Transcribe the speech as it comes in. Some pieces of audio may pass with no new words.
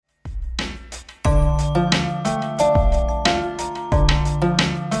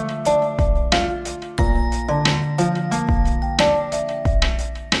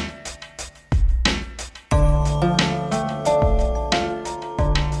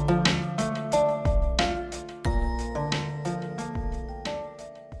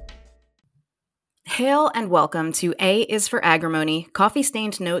Hail and welcome to A is for Agrimony,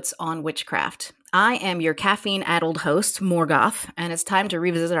 coffee-stained notes on witchcraft. I am your caffeine-addled host, Morgoth, and it's time to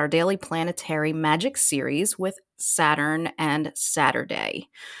revisit our daily planetary Magick series with Saturn and Saturday,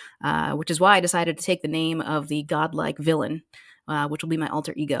 which is why I decided to take the name of the godlike villain, which will be my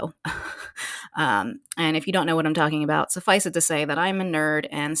alter ego. And if you don't know what I'm talking about, suffice it to say that I'm a nerd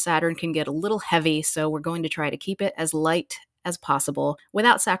and Saturn can get a little heavy, so we're going to try to keep it as light as possible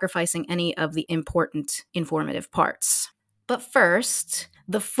without sacrificing any of the important informative parts. But first,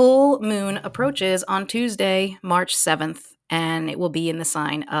 the full moon approaches on Tuesday, March 7th, and it will be in the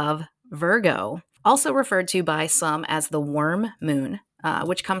sign of Virgo, also referred to by some as the worm moon,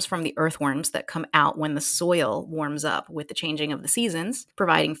 which comes from the earthworms that come out when the soil warms up with the changing of the seasons,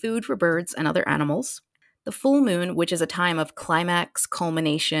 providing food for birds and other animals. The full moon, which is a time of climax,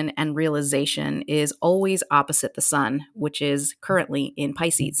 culmination, and realization, is always opposite the sun, which is currently in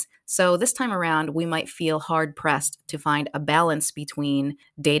Pisces. So this time around, we might feel hard-pressed to find a balance between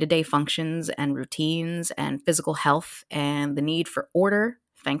day-to-day functions and routines and physical health and the need for order,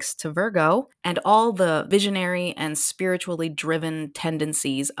 thanks to Virgo, and all the visionary and spiritually driven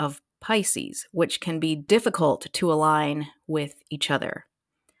tendencies of Pisces, which can be difficult to align with each other.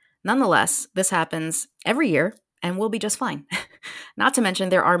 Nonetheless, this happens every year and we'll be just fine. Not to mention,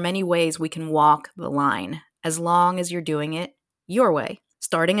 there are many ways we can walk the line, as long as you're doing it your way.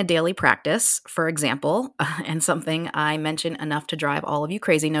 Starting a daily practice, for example, and something I mention enough to drive all of you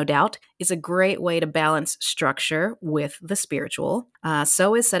crazy, no doubt, is a great way to balance structure with the spiritual.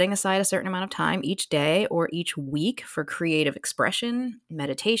 So is setting aside a certain amount of time each day or each week for creative expression,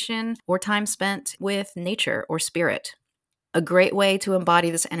 meditation, or time spent with nature or spirit. A great way to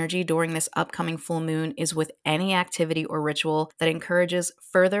embody this energy during this upcoming full moon is with any activity or ritual that encourages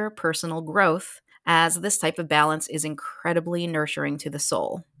further personal growth, as this type of balance is incredibly nurturing to the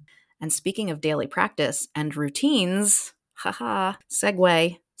soul. And speaking of daily practice and routines,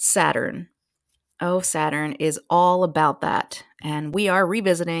 segue, Saturn. Oh, Saturn is all about that. And we are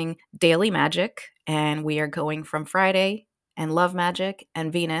revisiting daily Magick, and we are going from Friday and love magic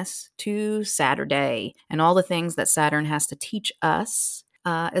and Venus to Saturday and all the things that Saturn has to teach us,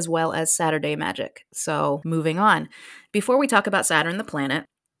 as well as Saturday magic. So moving on. Before we talk about Saturn the planet,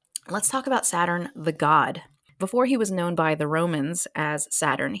 let's talk about Saturn the god. Before he was known by the Romans as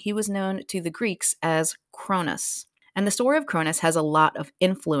Saturn, he was known to the Greeks as Cronus. And the story of Cronus has a lot of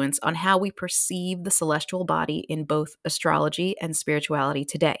influence on how we perceive the celestial body in both astrology and spirituality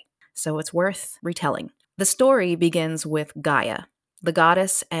today. So it's worth retelling. The story begins with Gaia, the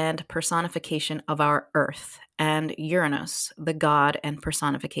goddess and personification of our earth, and Uranus, the god and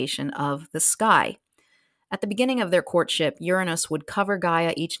personification of the sky. At the beginning of their courtship, Uranus would cover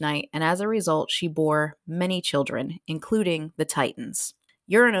Gaia each night, and as a result, she bore many children, including the Titans.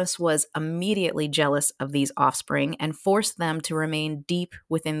 Uranus was immediately jealous of these offspring and forced them to remain deep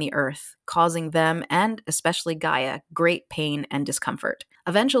within the earth, causing them, and especially Gaia, great pain and discomfort.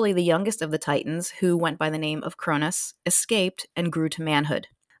 Eventually, the youngest of the Titans, who went by the name of Cronus, escaped and grew to manhood.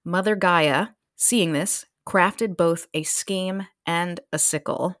 Mother Gaia, seeing this, crafted both a scheme and a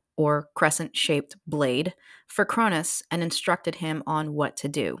sickle, or crescent-shaped blade, for Cronus and instructed him on what to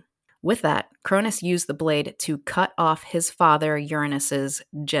do. With that, Cronus used the blade to cut off his father Uranus's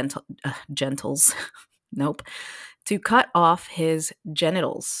genitals. To cut off his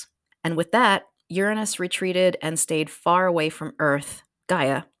genitals. And with that, Uranus retreated and stayed far away from Earth,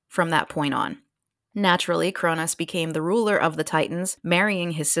 Gaia, from that point on. Naturally, Cronus became the ruler of the Titans,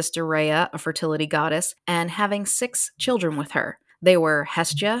 marrying his sister Rhea, a fertility goddess, and having 6 children with her. They were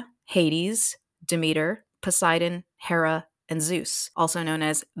Hestia, Hades, Demeter, Poseidon, Hera, and Zeus, also known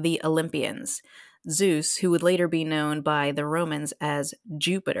as the Olympians. Zeus, who would later be known by the Romans as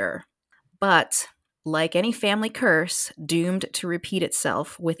Jupiter. But, like any family curse, doomed to repeat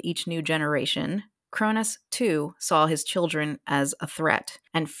itself with each new generation, Cronus, too, saw his children as a threat,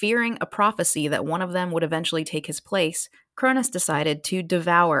 and fearing a prophecy that one of them would eventually take his place, Cronus decided to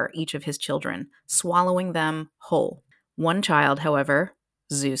devour each of his children, swallowing them whole. One child, however,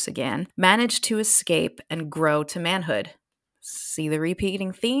 Zeus again, managed to escape and grow to manhood. See the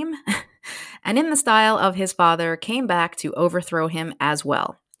repeating theme? And in the style of his father, came back to overthrow him as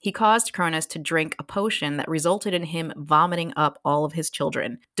well. He caused Cronus to drink a potion that resulted in him vomiting up all of his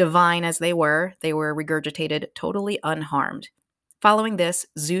children. Divine as they were regurgitated totally unharmed. Following this,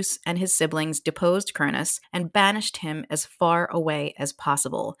 Zeus and his siblings deposed Cronus and banished him as far away as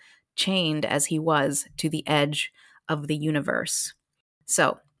possible, chained as he was to the edge of the universe.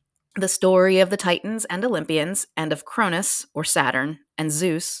 So, the story of the Titans and Olympians, and of Cronus, or Saturn, and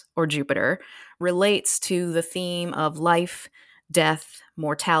Zeus, or Jupiter, relates to the theme of life, death,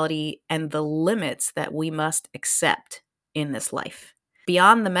 mortality, and the limits that we must accept in this life.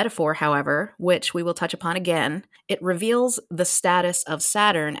 Beyond the metaphor, however, which we will touch upon again, it reveals the status of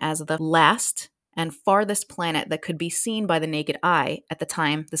Saturn as the last and farthest planet that could be seen by the naked eye at the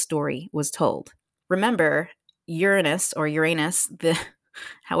time the story was told. Remember, Uranus or Uranus,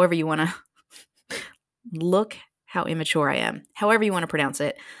 however you want to look how immature I am, however you want to pronounce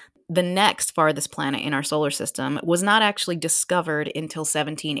it, the next farthest planet in our solar system was not actually discovered until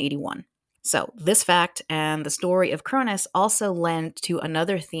 1781. So, this fact and the story of Cronus also lend to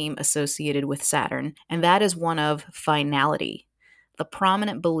another theme associated with Saturn, and that is one of finality. The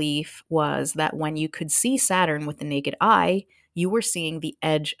prominent belief was that when you could see Saturn with the naked eye, you were seeing the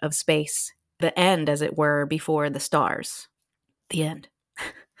edge of space, the end, as it were, before the stars. The end.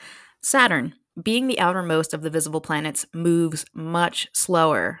 Saturn, being the outermost of the visible planets, moves much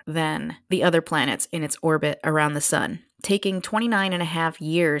slower than the other planets in its orbit around the Sun, taking 29 and a half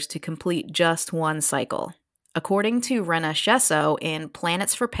years to complete just one cycle. According to Rena Shesso in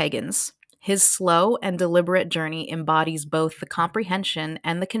Planets for Pagans, his slow and deliberate journey embodies both the comprehension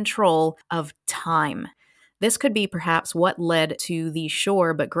and the control of time. This could be perhaps what led to the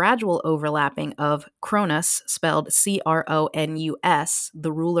sure but gradual overlapping of Cronus, spelled Cronus,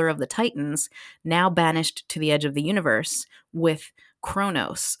 the ruler of the Titans, now banished to the edge of the universe, with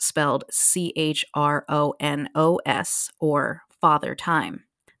Kronos, spelled Chronos, or Father Time.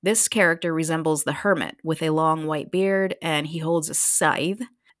 This character resembles the hermit with a long white beard, and he holds a scythe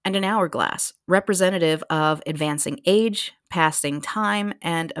and an hourglass, representative of advancing age, passing time,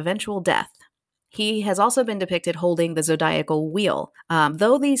 and eventual death. He has also been depicted holding the zodiacal wheel.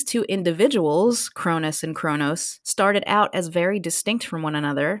 Though these two individuals, Cronus and Kronos, started out as very distinct from one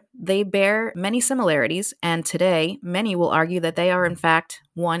another, they bear many similarities, and today many will argue that they are in fact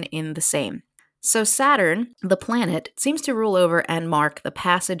one in the same. So Saturn, the planet, seems to rule over and mark the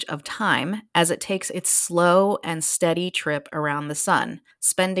passage of time as it takes its slow and steady trip around the Sun,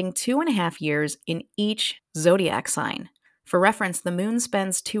 spending 2.5 years in each zodiac sign. For reference, the moon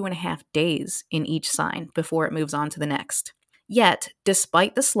spends 2.5 days in each sign before it moves on to the next. Yet,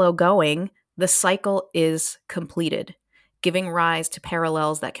 despite the slow going, the cycle is completed, giving rise to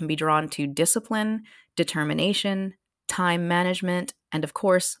parallels that can be drawn to discipline, determination, time management, and of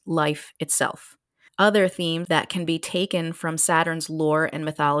course, life itself. Other themes that can be taken from Saturn's lore and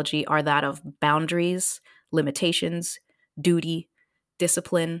mythology are that of boundaries, limitations, duty,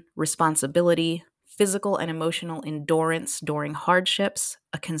 discipline, responsibility, physical and emotional endurance during hardships,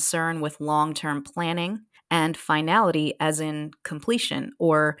 a concern with long-term planning, and finality as in completion,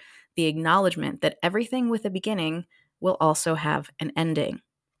 or the acknowledgement that everything with a beginning will also have an ending.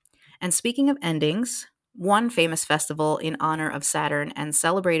 And speaking of endings, one famous festival in honor of Saturn and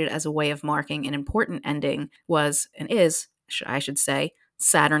celebrated as a way of marking an important ending was, and is, I should say,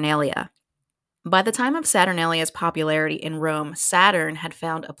 Saturnalia. By the time of Saturnalia's popularity in Rome, Saturn had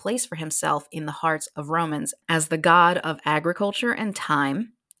found a place for himself in the hearts of Romans as the god of agriculture and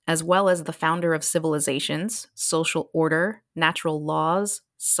time, as well as the founder of civilizations, social order, natural laws,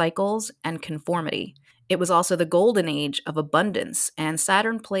 cycles, and conformity. It was also the golden age of abundance, and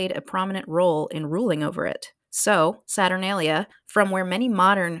Saturn played a prominent role in ruling over it. So, Saturnalia, from where many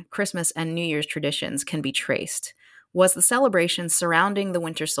modern Christmas and New Year's traditions can be traced, was the celebration surrounding the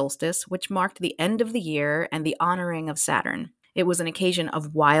winter solstice, which marked the end of the year and the honoring of Saturn. It was an occasion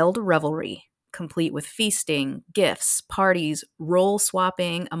of wild revelry, complete with feasting, gifts, parties, role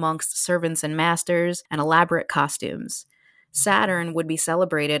swapping amongst servants and masters, and elaborate costumes. Saturn would be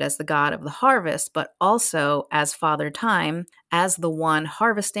celebrated as the god of the harvest, but also as Father Time, as the one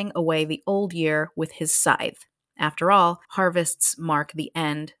harvesting away the old year with his scythe. After all, harvests mark the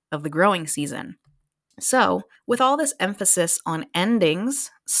end of the growing season. So, with all this emphasis on endings,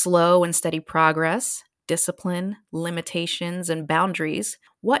 slow and steady progress, discipline, limitations, and boundaries,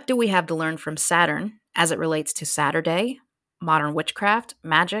 what do we have to learn from Saturn as it relates to Saturday, modern witchcraft,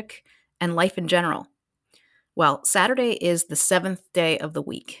 magic, and life in general? Well, Saturday is the 7th day of the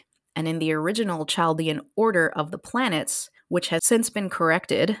week, and in the original Chaldean order of the planets, which has since been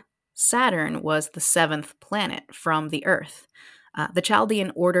corrected, Saturn was the 7th planet from the Earth. The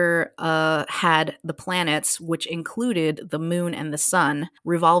Chaldean order had the planets, which included the moon and the sun,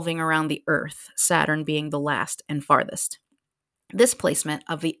 revolving around the Earth, Saturn being the last and farthest. This placement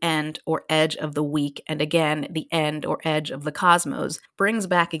of the end or edge of the week, and again, the end or edge of the cosmos, brings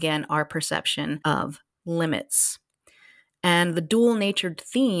back again our perception of limits and the dual-natured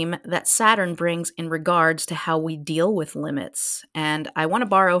theme that Saturn brings in regards to how we deal with limits. And I want to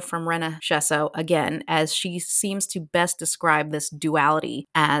borrow from Rena Shesso again, as she seems to best describe this duality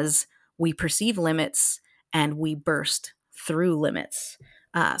as we perceive limits and we burst through limits.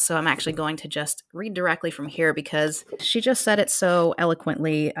 So I'm actually going to just read directly from here because she just said it so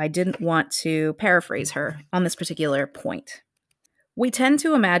eloquently. I didn't want to paraphrase her on this particular point. We tend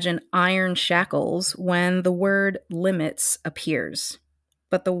to imagine iron shackles when the word limits appears.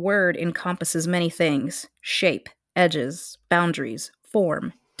 But the word encompasses many things: shape, edges, boundaries,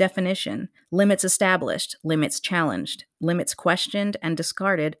 form, definition, limits established, limits challenged, limits questioned and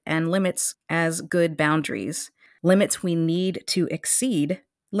discarded, and limits as good boundaries, limits we need to exceed,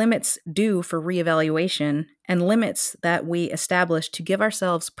 limits due for reevaluation, and limits that we establish to give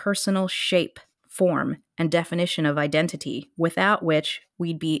ourselves personal shape, form, and definition of identity, without which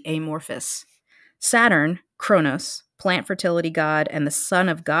we'd be amorphous. Saturn, Kronos, plant fertility god, and the son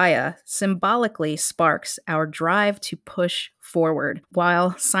of Gaia, symbolically sparks our drive to push forward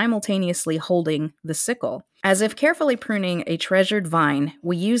while simultaneously holding the sickle. As if carefully pruning a treasured vine,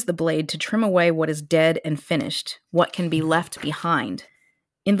 we use the blade to trim away what is dead and finished, what can be left behind.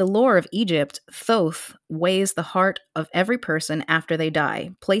 In the lore of Egypt, Thoth weighs the heart of every person after they die,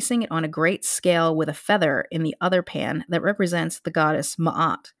 placing it on a great scale with a feather in the other pan that represents the goddess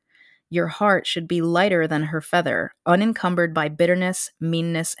Ma'at. Your heart should be lighter than her feather, unencumbered by bitterness,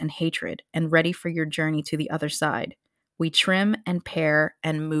 meanness, and hatred, and ready for your journey to the other side. We trim and pare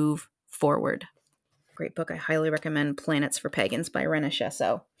and move forward. Great book. I highly recommend Planets for Pagans by Rena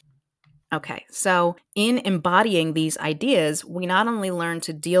Shesso. Okay, so in embodying these ideas, we not only learn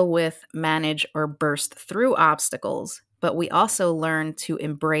to deal with, manage, or burst through obstacles, but we also learn to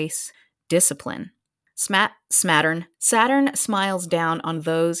embrace discipline. Saturn smiles down on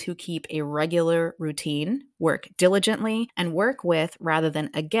those who keep a regular routine, work diligently, and work with rather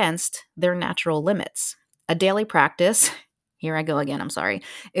than against their natural limits. A daily practice, here I go again, I'm sorry,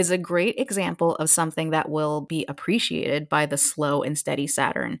 is a great example of something that will be appreciated by the slow and steady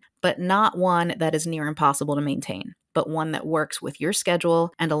Saturn, but not one that is near impossible to maintain, but one that works with your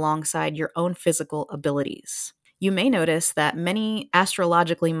schedule and alongside your own physical abilities. You may notice that many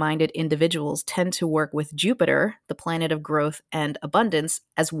astrologically minded individuals tend to work with Jupiter, the planet of growth and abundance,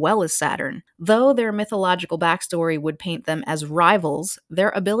 as well as Saturn. Though their mythological backstory would paint them as rivals, their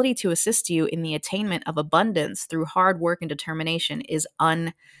ability to assist you in the attainment of abundance through hard work and determination is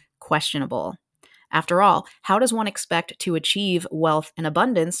unquestionable. After all, how does one expect to achieve wealth and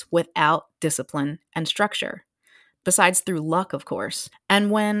abundance without discipline and structure? Besides through luck, of course.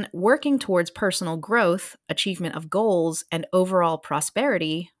 And when working towards personal growth, achievement of goals, and overall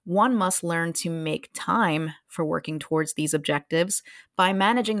prosperity, one must learn to make time for working towards these objectives by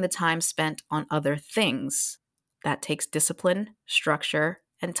managing the time spent on other things. That takes discipline, structure,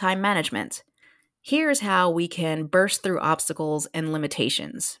 and time management. Here's how we can burst through obstacles and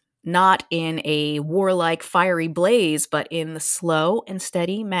limitations. Not in a warlike, fiery blaze, but in the slow and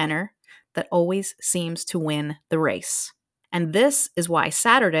steady manner that always seems to win the race. And this is why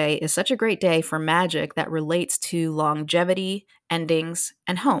Saturday is such a great day for magic that relates to longevity, endings,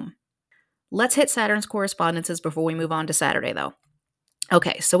 and home. Let's hit Saturn's correspondences before we move on to Saturday, though.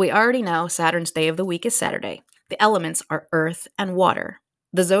 Okay, so we already know Saturn's day of the week is Saturday. The elements are earth and water.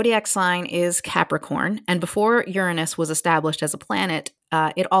 The zodiac sign is Capricorn, and before Uranus was established as a planet,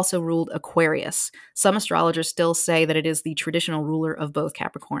 it also ruled Aquarius. Some astrologers still say that it is the traditional ruler of both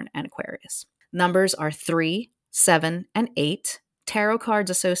Capricorn and Aquarius. Numbers are 3, 7, and 8. Tarot cards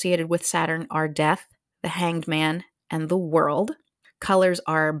associated with Saturn are Death, the Hanged Man, and the World. Colors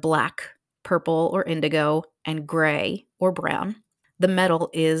are black, purple or indigo, and gray or brown. The metal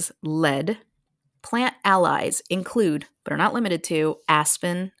is lead. Plant allies include, but are not limited to,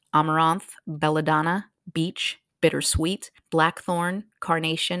 aspen, amaranth, belladonna, beech, bittersweet, blackthorn,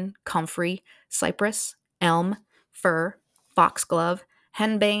 carnation, comfrey, cypress, elm, fir, foxglove,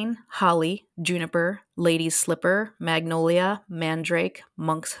 henbane, holly, juniper, lady's slipper, magnolia, mandrake,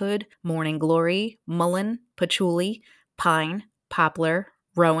 monkshood, morning glory, mullein, patchouli, pine, poplar,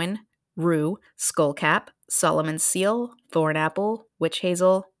 rowan, rue, skullcap, Solomon's seal, thornapple, witch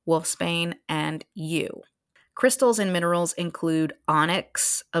hazel, wolfsbane, and yew. Crystals and minerals include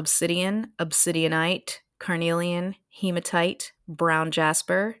onyx, obsidian, obsidianite, carnelian, hematite, brown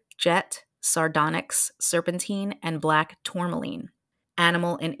jasper, jet, sardonyx, serpentine, and black tourmaline.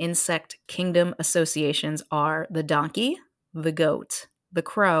 Animal and insect kingdom associations are the donkey, the goat, the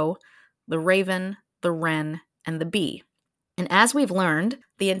crow, the raven, the wren, and the bee. And as we've learned,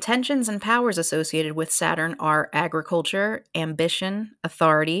 the intentions and powers associated with Saturn are agriculture, ambition,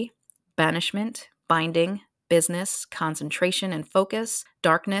 authority, banishment, binding, business, concentration and focus,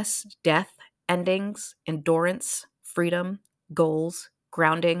 darkness, death, endings, endurance, freedom, goals,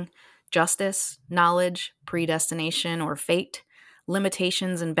 grounding, justice, knowledge, predestination or fate,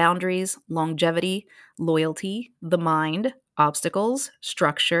 limitations and boundaries, longevity, loyalty, the mind, obstacles,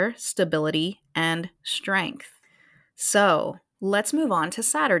 structure, stability, and strength. So let's move on to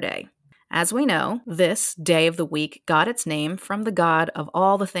Saturday. As we know, this day of the week got its name from the god of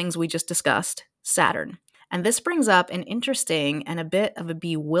all the things we just discussed, Saturn. And this brings up an interesting and a bit of a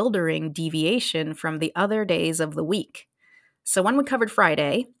bewildering deviation from the other days of the week. So when we covered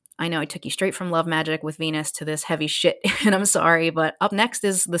Friday, I know I took you straight from Love Magic with Venus to this heavy shit, and I'm sorry, but up next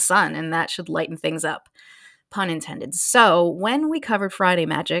is the sun, and that should lighten things up. Pun intended. So, when we covered Friday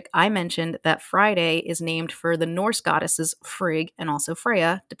magic, I mentioned that Friday is named for the Norse goddesses Frigg and also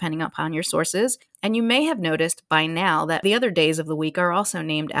Freya, depending upon your sources. And you may have noticed by now that the other days of the week are also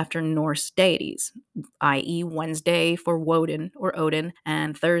named after Norse deities, i.e., Wednesday for Woden or Odin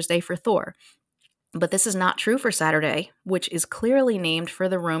and Thursday for Thor. But this is not true for Saturday, which is clearly named for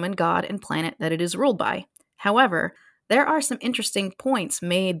the Roman god and planet that it is ruled by. However, there are some interesting points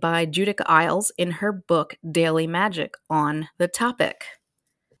made by Judica Isles in her book Daily Magic on the topic.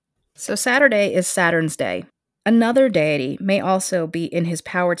 So Saturday is Saturn's day. Another deity may also be in his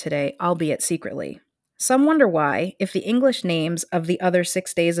power today, albeit secretly. Some wonder why, if the English names of the other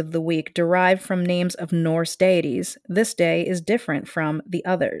 6 days of the week derive from names of Norse deities, this day is different from the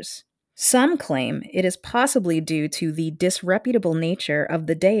others. Some claim it is possibly due to the disreputable nature of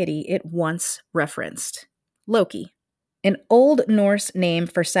the deity it once referenced, Loki. An Old Norse name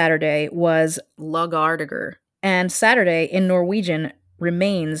for Saturday was Lagardagur, and Saturday in Norwegian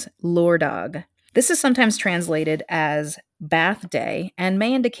remains Lordag. This is sometimes translated as bath day and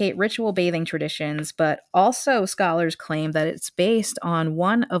may indicate ritual bathing traditions, but also scholars claim that it's based on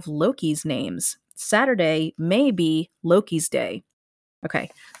one of Loki's names. Saturday may be Loki's day.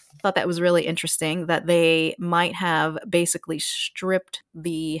 Okay, thought that was really interesting that they might have basically stripped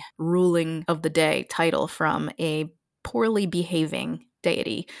the ruling of the day title from a poorly behaving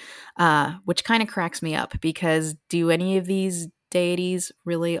deity, which kind of cracks me up because do any of these deities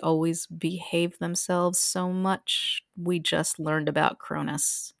really always behave themselves so much? We just learned about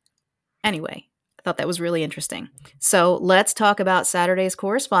Cronus. Anyway, I thought that was really interesting. So let's talk about Saturday's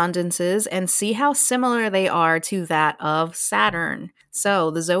correspondences and see how similar they are to that of Saturn. So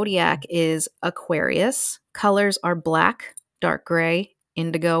the zodiac is Aquarius. Colors are black, dark gray,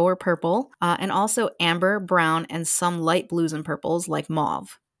 indigo or purple, and also amber, brown, and some light blues and purples like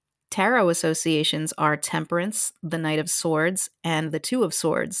mauve. Tarot associations are Temperance, the Knight of Swords, and the Two of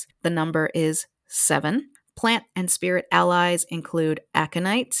Swords. The number is 7. Plant and spirit allies include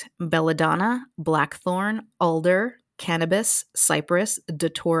aconite, belladonna, blackthorn, alder, cannabis, cypress,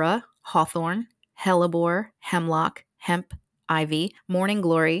 datura, hawthorn, hellebore, hemlock, hemp, ivy, morning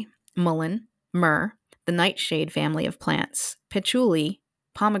glory, mullein, myrrh, the nightshade family of plants, patchouli,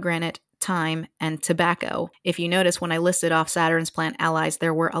 pomegranate, thyme, and tobacco. If you notice, when I listed off Saturn's plant allies,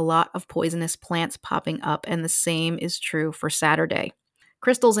 there were a lot of poisonous plants popping up, and the same is true for Saturday.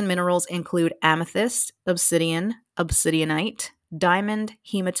 Crystals and minerals include amethyst, obsidian, obsidianite, diamond,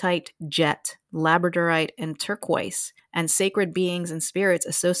 hematite, jet, labradorite, and turquoise. And sacred beings and spirits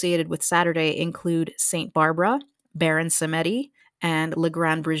associated with Saturday include Saint Barbara, Baron Samedi, and La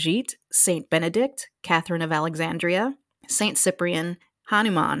Grande Brigitte, Saint Benedict, Catherine of Alexandria, Saint Cyprian,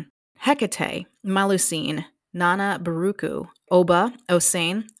 Hanuman, Hekate, Malusine, Nana Baruku, Oba,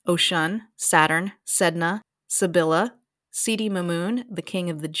 Osane, Oshun, Saturn, Sedna, Sibylla, Sidi Mamun, the king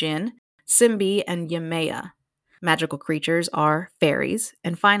of the jinn, Simbi, and Yemaya. Magical creatures are fairies.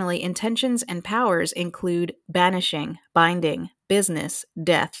 And finally, intentions and powers include banishing, binding, business,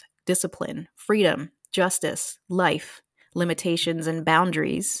 death, discipline, freedom, justice, life, limitations and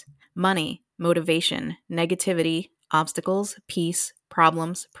boundaries, money, motivation, negativity, obstacles, peace,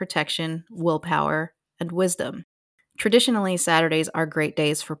 problems, protection, willpower, and wisdom. Traditionally, Saturdays are great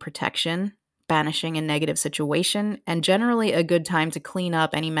days for protection, banishing a negative situation, and generally a good time to clean up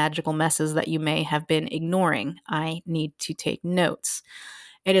any magical messes that you may have been ignoring. I need to take notes.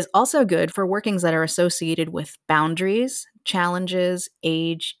 It is also good for workings that are associated with boundaries, challenges,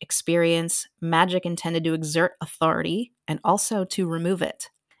 age, experience, magic intended to exert authority, and also to remove it.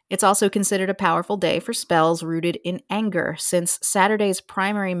 It's also considered a powerful day for spells rooted in anger, since Saturday's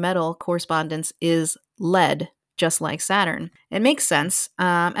primary metal correspondence is lead, just like Saturn. It makes sense,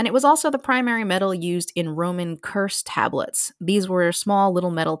 and it was also the primary metal used in Roman curse tablets. These were small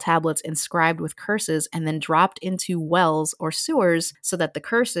little metal tablets inscribed with curses and then dropped into wells or sewers so that the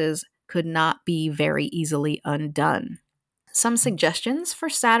curses could not be very easily undone. Some suggestions for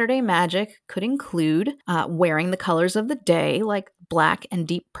Saturday magic could include wearing the colors of the day, like black and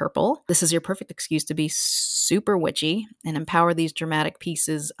deep purple. This is your perfect excuse to be super witchy and empower these dramatic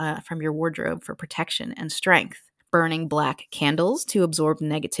pieces from your wardrobe for protection and strength. burning black candles to absorb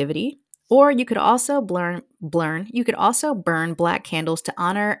negativity. Or you could also burn black candles to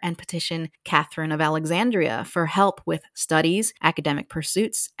honor and petition Catherine of Alexandria for help with studies, academic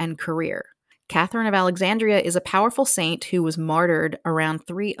pursuits, and career. Catherine of Alexandria is a powerful saint who was martyred around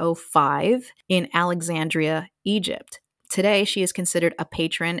 305 in Alexandria, Egypt. Today, she is considered a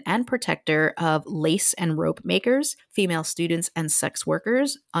patron and protector of lace and rope makers, female students and sex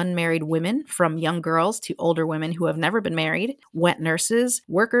workers, unmarried women, from young girls to older women who have never been married, wet nurses,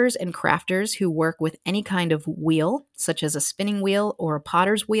 workers and crafters who work with any kind of wheel, such as a spinning wheel or a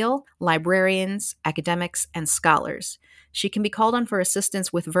potter's wheel, librarians, academics, and scholars. She can be called on for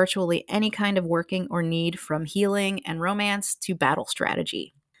assistance with virtually any kind of working or need, from healing and romance to battle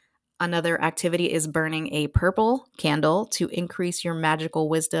strategy. Another activity is burning a purple candle to increase your magical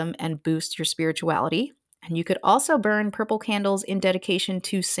wisdom and boost your spirituality. And you could also burn purple candles in dedication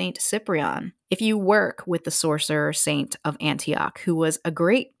to Saint Cyprian. If you work with the sorcerer saint of Antioch, who was a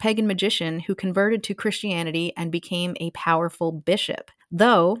great pagan magician who converted to Christianity and became a powerful bishop.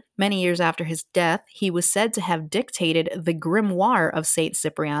 Though, many years after his death, he was said to have dictated the grimoire of Saint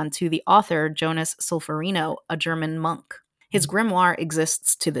Cyprian to the author Jonas Solferino, a German monk. His grimoire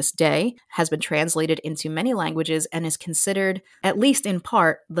exists to this day, has been translated into many languages, and is considered, at least in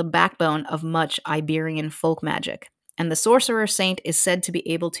part, the backbone of much Iberian folk magic. And the sorcerer saint is said to be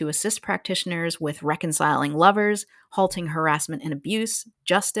able to assist practitioners with reconciling lovers, halting harassment and abuse,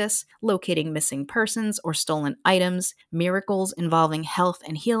 justice, locating missing persons or stolen items, miracles involving health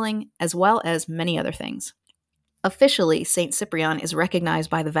and healing, as well as many other things. Officially, Saint Cyprian is recognized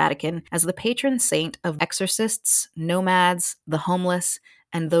by the Vatican as the patron saint of exorcists, nomads, the homeless,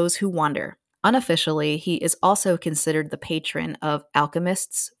 and those who wander. Unofficially, he is also considered the patron of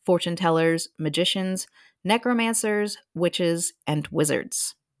alchemists, fortune tellers, magicians, necromancers, witches, and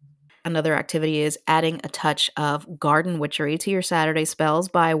wizards. Another activity is adding a touch of garden witchery to your Saturday spells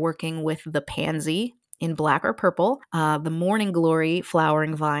by working with the pansy in black or purple, the morning glory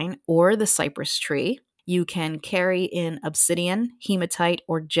flowering vine, or the cypress tree. You can carry in obsidian, hematite,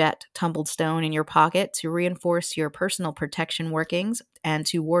 or jet tumbled stone in your pocket to reinforce your personal protection workings and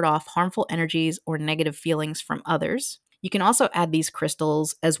to ward off harmful energies or negative feelings from others. You can also add these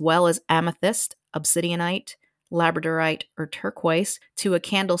crystals, as well as amethyst, obsidianite, labradorite, or turquoise, to a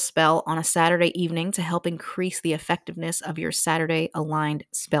candle spell on a Saturday evening to help increase the effectiveness of your Saturday-aligned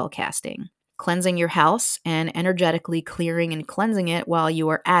spell casting. Cleansing your house and energetically clearing and cleansing it while you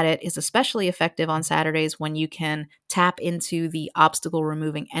are at it is especially effective on Saturdays, when you can tap into the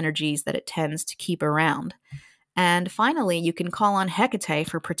obstacle-removing energies that it tends to keep around. And finally, you can call on Hekate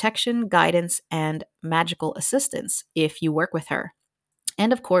for protection, guidance, and magical assistance if you work with her.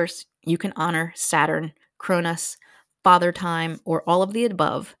 And of course, you can honor Saturn, Cronus, Father Time, or all of the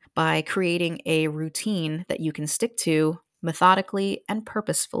above by creating a routine that you can stick to, methodically and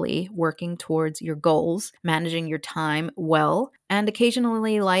purposefully working towards your goals, managing your time well, and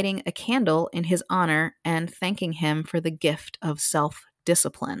occasionally lighting a candle in his honor and thanking him for the gift of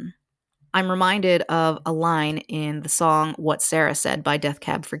self-discipline. I'm reminded of a line in the song What Sarah Said by Death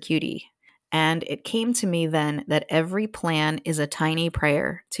Cab for Cutie, and it came to me then that every plan is a tiny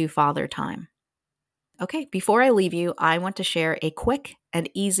prayer to Father Time. Okay, before I leave you, I want to share a quick and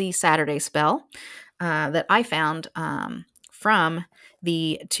easy Saturday spell that I found from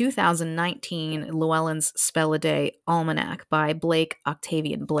the 2019 Llewellyn's Spell a Day Almanac by Blake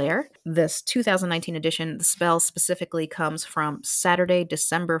Octavian Blair. This 2019 edition, the spell specifically comes from Saturday,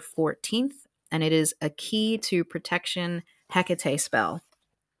 December 14th, and it is a key to protection Hekate spell.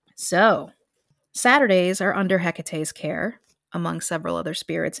 So, Saturdays are under Hecate's care, among several other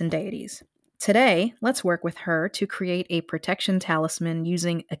spirits and deities. Today, let's work with her to create a protection talisman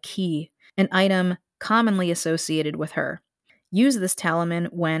using a key, an item commonly associated with her. Use this talisman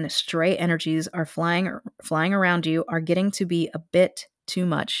when stray energies are flying around you are getting to be a bit too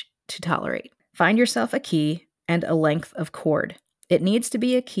much to tolerate. Find yourself a key and a length of cord. It needs to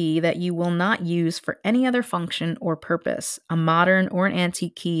be a key that you will not use for any other function or purpose. A modern or an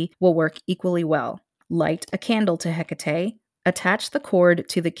antique key will work equally well. Light a candle to Hekate. Attach the cord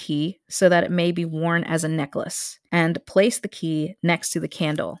to the key so that it may be worn as a necklace, and place the key next to the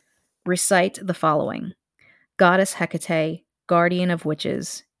candle. Recite the following: Goddess Hekate, guardian of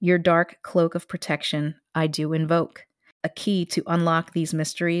witches, your dark cloak of protection I do invoke. A key to unlock these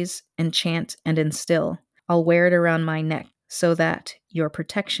mysteries, enchant and instill. I'll wear it around my neck so that your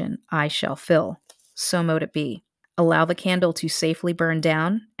protection I shall fill. So mote it be. Allow the candle to safely burn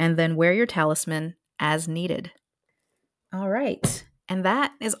down, and then wear your talisman as needed. All right. And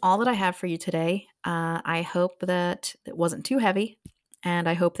that is all that I have for you today. I hope that it wasn't too heavy. And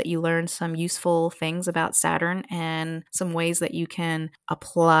I hope that you learned some useful things about Saturn and some ways that you can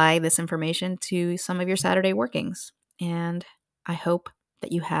apply this information to some of your Saturday workings. And I hope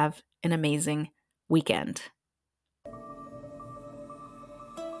that you have an amazing weekend.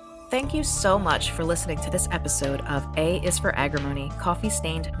 Thank you so much for listening to this episode of A is for Agrimony,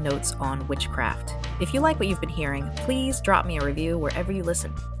 Coffee-Stained Notes on Witchcraft. If you like what you've been hearing, please drop me a review wherever you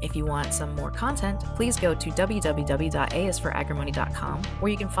listen. If you want some more content, please go to www.aisforagrimony.com,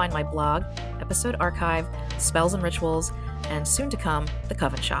 where you can find my blog, episode archive, spells and rituals, and soon to come, the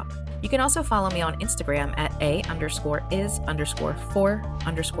Coven Shop. You can also follow me on Instagram at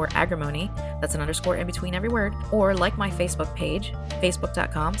a_is_for_agrimony. That's an underscore in between every word. Or like my Facebook page,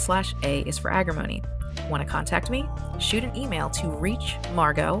 facebook.com/aisforagrimony. Want to contact me? Shoot an email to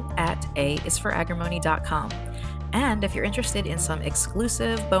reachmargo@aisforagrimony.com. And if you're interested in some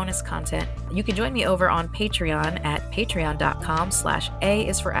exclusive bonus content, you can join me over on Patreon at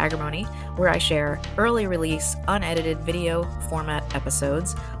patreon.com/aisforagrimony, where I share early release, unedited video format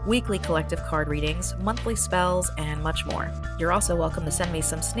episodes, weekly collective card readings, monthly spells, and much more. You're also welcome to send me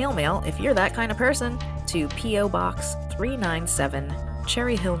some snail mail if you're that kind of person to P.O. Box 397,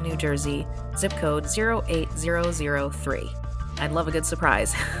 Cherry Hill, New Jersey, zip code 08003. I'd love a good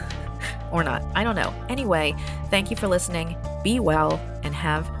surprise. Or not. I don't know. Anyway, thank you for listening. Be well and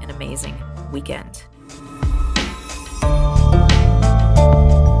have an amazing weekend.